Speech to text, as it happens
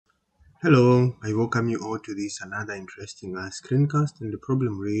Hello, I welcome you all to this another interesting screencast, and the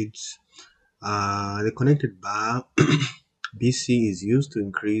problem reads: the connected bar BC is used to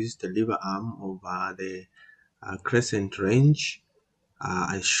increase the lever arm of the crescent range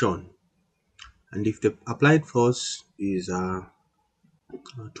as shown, and if the applied force is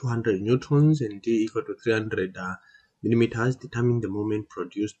 200 newtons and D equal to 300 millimeters, determine the moment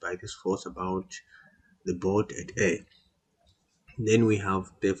produced by this force about the board at A. Then we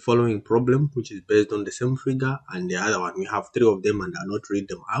have the following problem, which is based on the same figure, and the other one. We have three of them, and I'll not read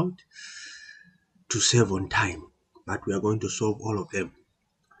them out to save on time, but we are going to solve all of them.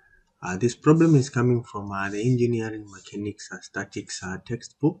 This problem is coming from the Engineering Mechanics Statics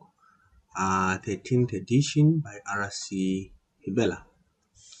textbook, 13th edition by R.C. Hibbeler.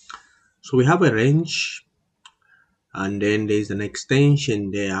 So we have a range, and then there is an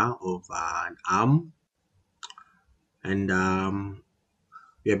extension there of an arm, and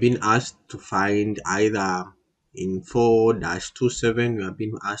we have been asked to find either in 4-27 we have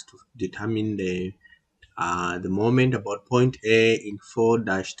been asked to determine the moment about point A. In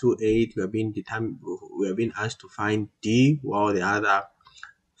 4-28 we have been asked to find D while the other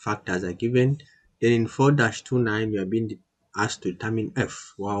factors are given. Then in 4-29 we have been asked to determine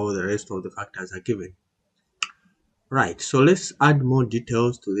F while the rest of the factors are given. Right, so let's add more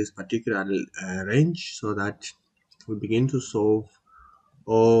details to this particular range so that we begin to solve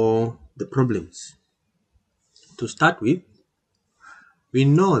all the problems. To start with, we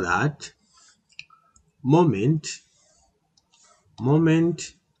know that moment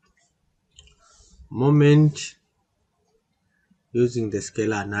using the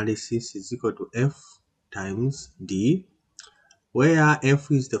scalar analysis is equal to F times D, where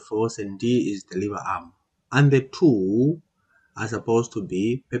F is the force and D is the lever arm, and the two are supposed to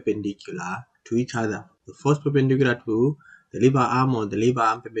be perpendicular to each other. The force perpendicular to the lever arm, or the lever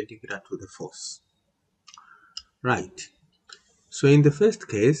arm perpendicular to the force. Right. So in the first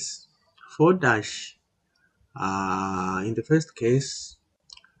case, in the first case,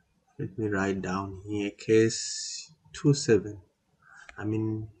 let me write down here case 27.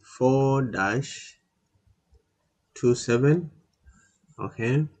 4-27.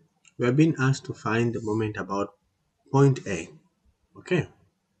 Okay, we have been asked to find the moment about point A. Okay,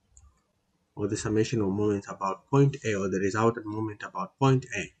 or the summation of moments about point A, or the resultant moment about point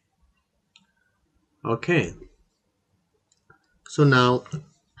A. Okay, so now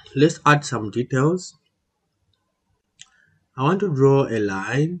let's add some details. I want to draw a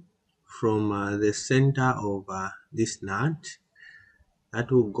line from the center of this nut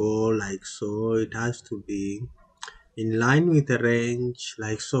that will go like so. It has to be in line with the range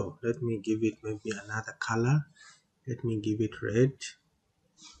like so. Let me give it maybe another color. Let me give it red.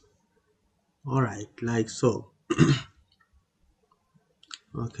 Alright, like so.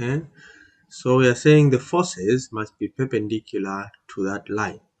 Okay, so we are saying the forces must be perpendicular to that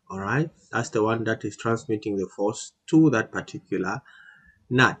line. Alright, that's the one that is transmitting the force to that particular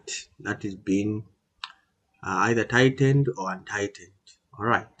nut that is being either tightened or untightened.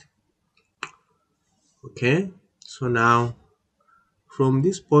 Alright, okay, so now from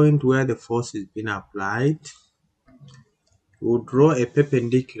this point where the force is being applied, we'll draw a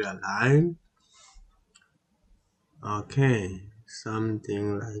perpendicular line. Okay,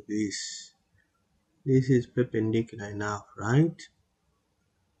 something like this. This is perpendicular enough, right?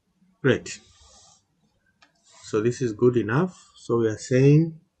 Great. So this is good enough. So we are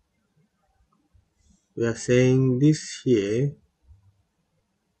saying this here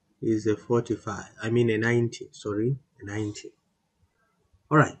is a 45. I mean a 90. Sorry, a 90.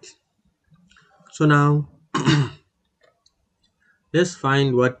 All right. So now let's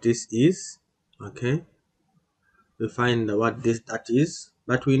find what this is. Okay. We find what that is,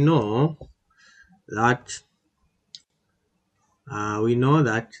 but we know that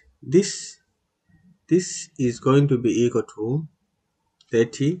this is going to be equal to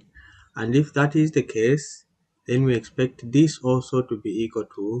 30, and if that is the case, then we expect this also to be equal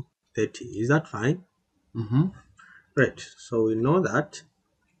to 30. Is that fine? Great. So we know that.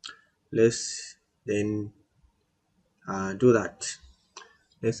 Let's then do that.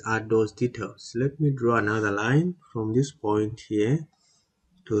 Let's add those details. Let me draw another line from this point here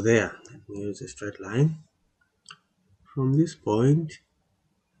to there. Let me use a straight line from this point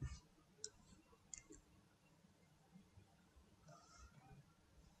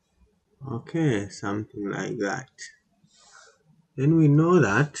okay, something like that. Then we know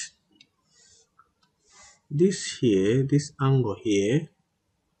that this angle here,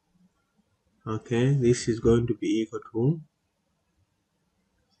 okay, this is going to be equal to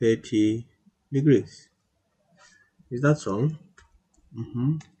 30 degrees. Is that so?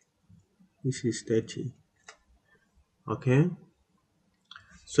 This is 30. Okay,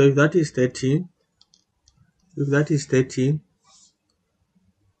 so if that is 30,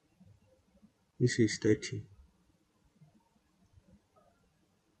 this is 30.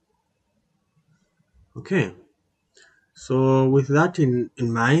 Okay, so with that in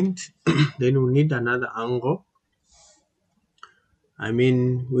mind, then we need another angle.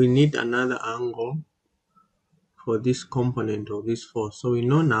 We need another angle for this component of this force. So we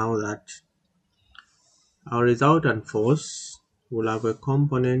know now that our resultant force will have a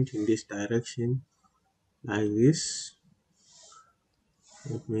component in this direction like this.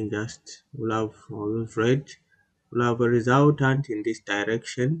 Let me just, I'll use red. We'll have a resultant in this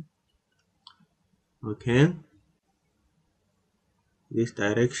direction. Okay, this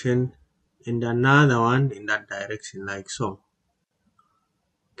direction, and another one in that direction, like so.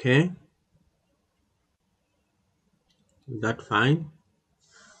 Okay, is that fine?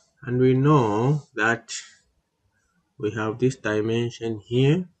 And we know that we have this dimension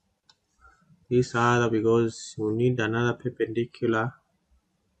here, this other, because we need another perpendicular,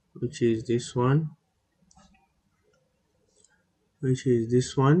 which is this one, This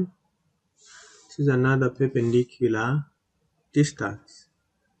is another perpendicular distance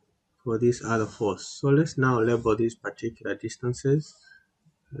for this other force. So let's now label these particular distances.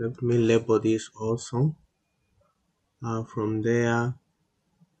 Let me label this also. From there,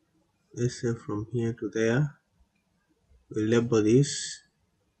 let's say from here to there, we label this.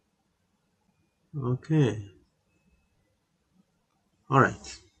 Okay, all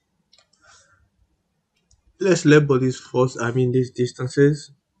right, let's label this force, these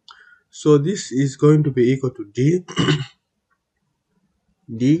distances. So this is going to be equal to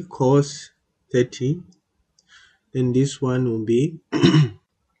d cos 30, then this one will be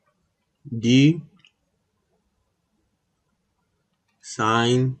d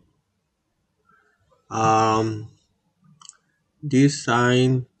sine d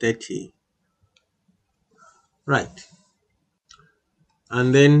sine 30, right?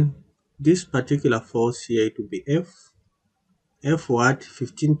 And then this particular force here, to be f what,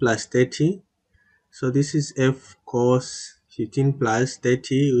 15 plus 30. So this is f cos 15 plus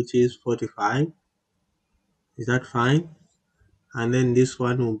 30, which is 45. Is that fine? And then this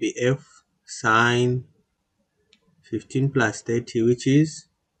one will be f sine 15 plus 30, which is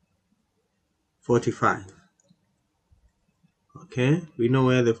 45. Okay, we know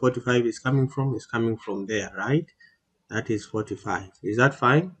where the 45 is coming from. It's coming from there, right? That is 45. Is that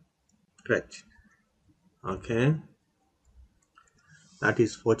fine? Great. Okay, that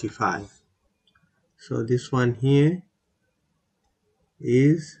is 45. So this one here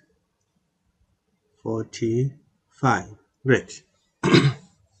is 45. Great.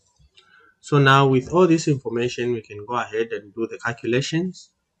 So now with all this information, we can go ahead and do the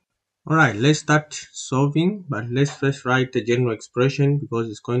calculations. All right, let's start solving, but let's first write the general expression because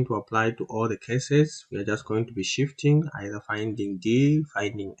it's going to apply to all the cases. We are just going to be shifting, either finding D,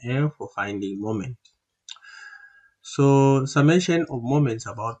 finding F, or finding moment. So summation of moments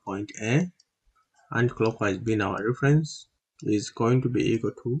about point A, and clockwise being our reference, is going to be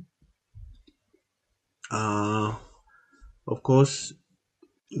equal to, of course,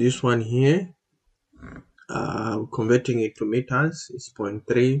 this one here, converting it to meters, is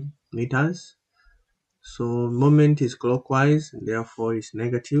 0.3 meters. So moment is clockwise, therefore it's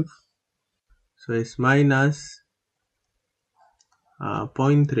negative. So it's minus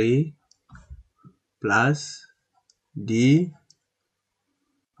 0.3 plus d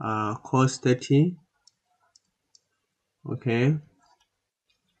cos 30. Okay,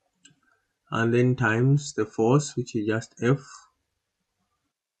 and then times the force, which is just f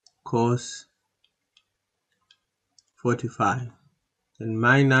cos 45, and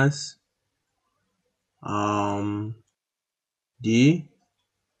minus d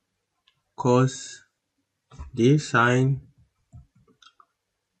cos d sine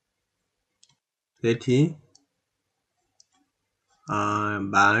 30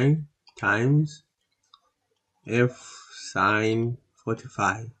 by times f sine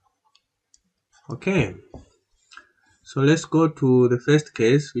 45. Okay, so let's go to the first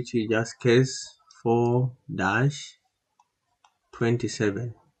case, which is just case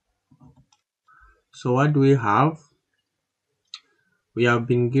 4-27. So what do we have? We have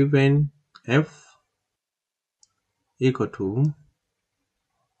been given F equal to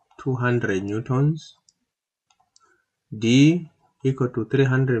 200 newtons, D equal to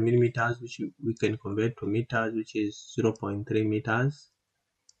 300 millimeters, which we can convert to meters, which is 0.3 meters.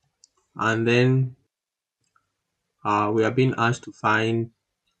 And then we are being asked to find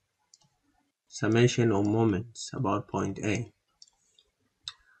summation of moments about point A.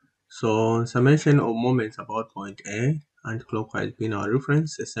 So summation of moments about point A and clockwise being our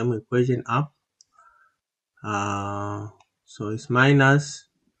reference, the same equation up. So it's minus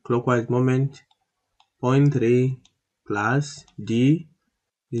clockwise moment 0.3 plus D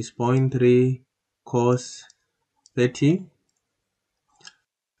is 0.3 cos 30,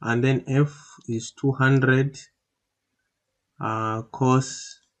 and then F is 200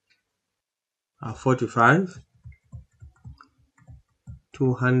 cos 45,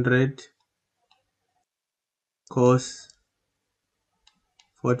 200 cos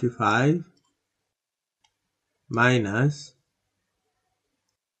 45 minus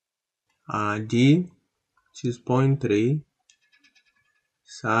D, which is 0.3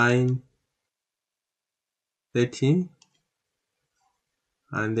 sine 30,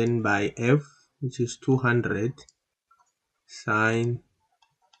 and then by F, which is 200 sine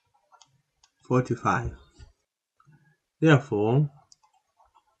 45. Therefore,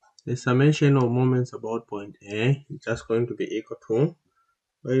 the summation of moments about point A is just going to be equal to,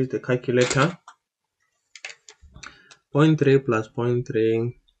 where is the calculator? 0.3 plus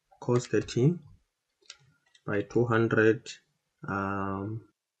 0.3 cos 30 by 200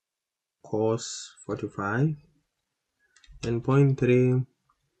 cos 45, and 0.3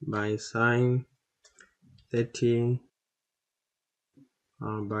 by sine 30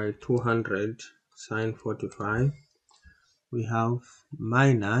 by 200 sine 45. We have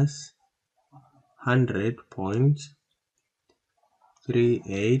minus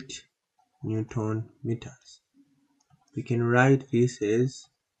 100.38 Newton meters. We can write this as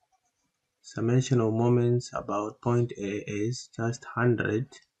summation of moments about point A is just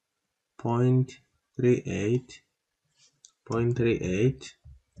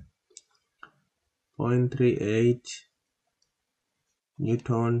 100.38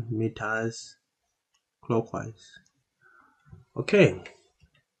 Newton meters clockwise. Okay,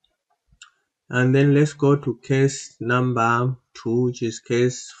 and then let's go to case number 2, which is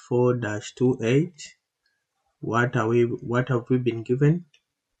case 4-28. What have we been given?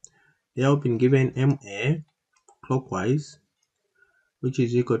 They have been given MA clockwise, which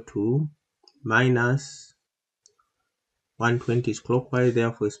is equal to minus 120 is clockwise,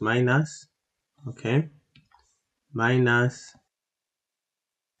 therefore it's minus, okay, minus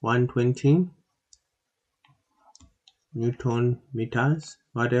 120 Newton meters.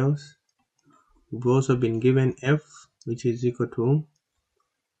 What else? We've also been given F, which is equal to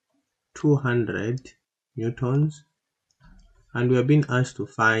 200 newtons, and we have been asked to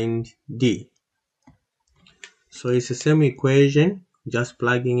find D. So it's the same equation, just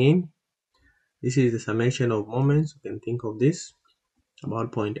plugging in. This is the summation of moments. You can think of this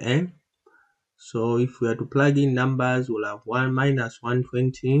about point A. So if we are to plug in numbers, we'll have 1 minus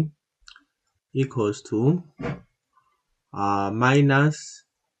 120 equals to minus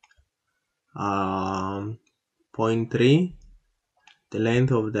 0.3, the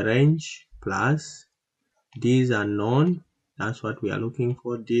length of the range, plus D is unknown. That's what we are looking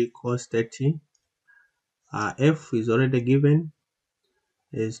for, D cos 30. F is already given,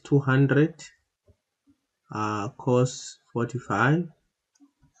 is 200 cos 45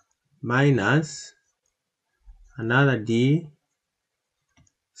 minus another D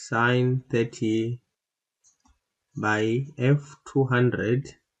sine 30 by F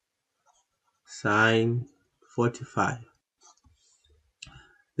 200 sine 45.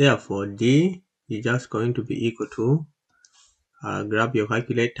 Therefore, D is just going to be equal to, grab your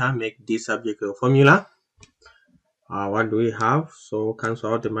calculator, make D subject your formula. What do we have? So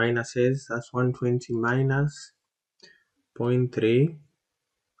cancel out the minuses. That's 120 minus 0.3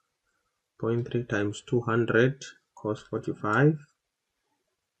 times 200 cos 45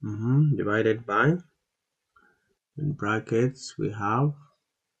 divided by, in brackets we have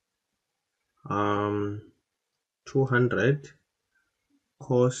 200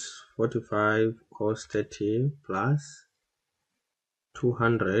 cos 45 cos 30 plus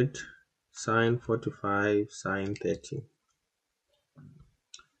 200 sine 45 sine 30.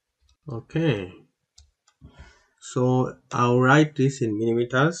 Okay, so I'll write this in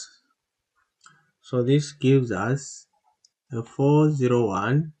millimeters. So this gives us a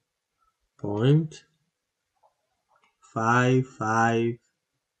 401.55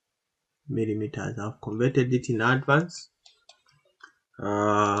 millimeters. I've converted it in advance.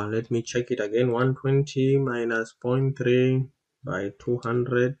 Let me check it again. 120 minus 0.3 by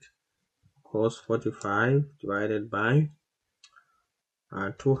 200 cos 45 divided by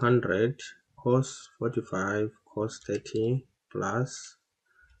 200 cos 45 cos 30 plus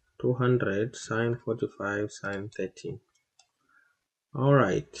 200 sine 45 sine 30. All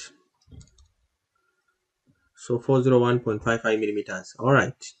right, so 401.55 millimeters. All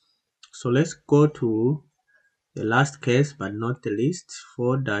right, So let's go to the last case but not the least,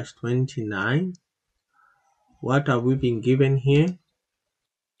 4-29. What have we been given here?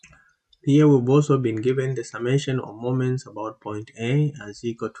 Here we've also been given the summation of moments about point A as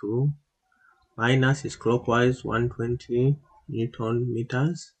equal to minus is clockwise 120 Newton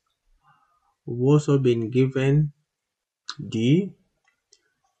meters. We've also been given D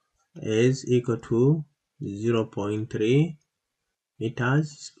is equal to 0.3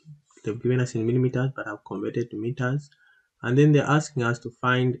 meters. They've given us in millimeters but I've converted to meters. And then they're asking us to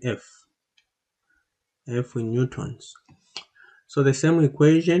find F in newtons. So the same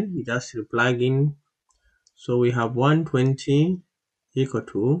equation, we just plug in. So we have 120 equal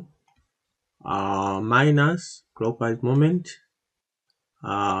to minus clockwise moment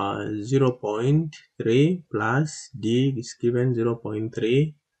 0.3 plus D is given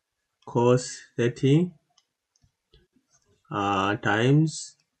 0.3 cos 30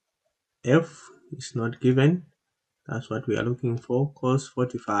 times F is not given. That's what we are looking for, cos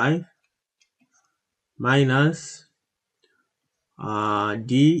 45 minus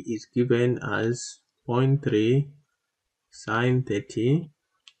D is given as 0.3 sin 30,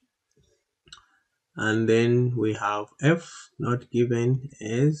 and then we have F not given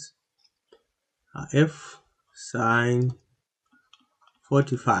as F sin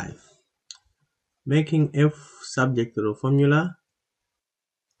 45. Making F subject to the formula,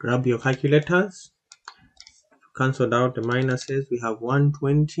 grab your calculators, cancel out the minuses. We have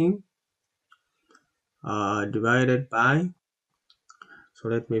 120 divided by, so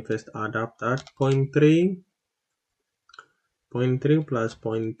let me first add up that, 0.3 plus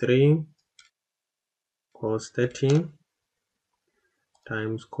 0.3 cos 30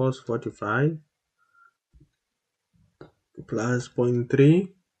 times cos 45 plus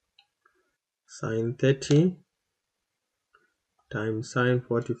 0.3 sin 30 times sin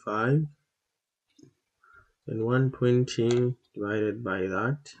 45 and 120 divided by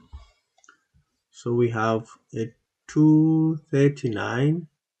that. So we have a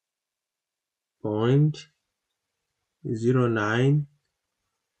 239.09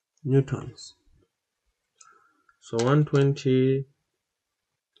 newtons. So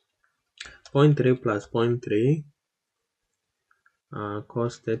 120.3 plus 0.3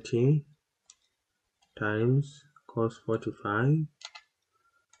 cos 30 times cos 45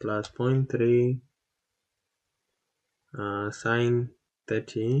 plus 0.3 sin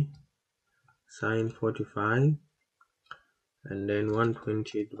 30 sin 45 and then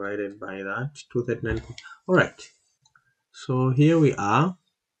 120 divided by that, 239. All right, so here we are.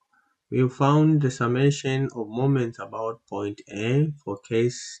 We found the summation of moments about point A for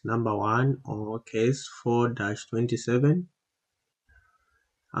case number 1 or case 4-27.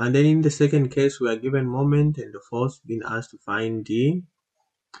 And then in the second case, we are given moment and the force being asked to find D.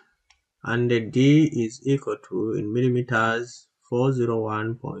 And the D is equal to, in millimeters,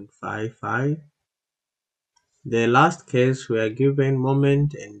 401.55. The last case, we are given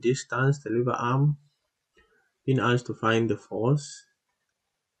moment and distance, the lever arm, being asked to find the force.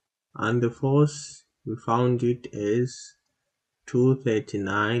 And the force, we found it as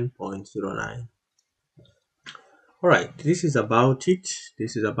 239.09. Alright, this is about it,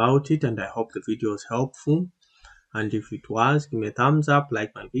 and I hope the video was helpful. And if it was, give me a thumbs up,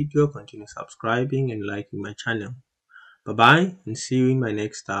 like my video, continue subscribing and liking my channel. Bye bye, and see you in my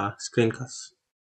next screencast.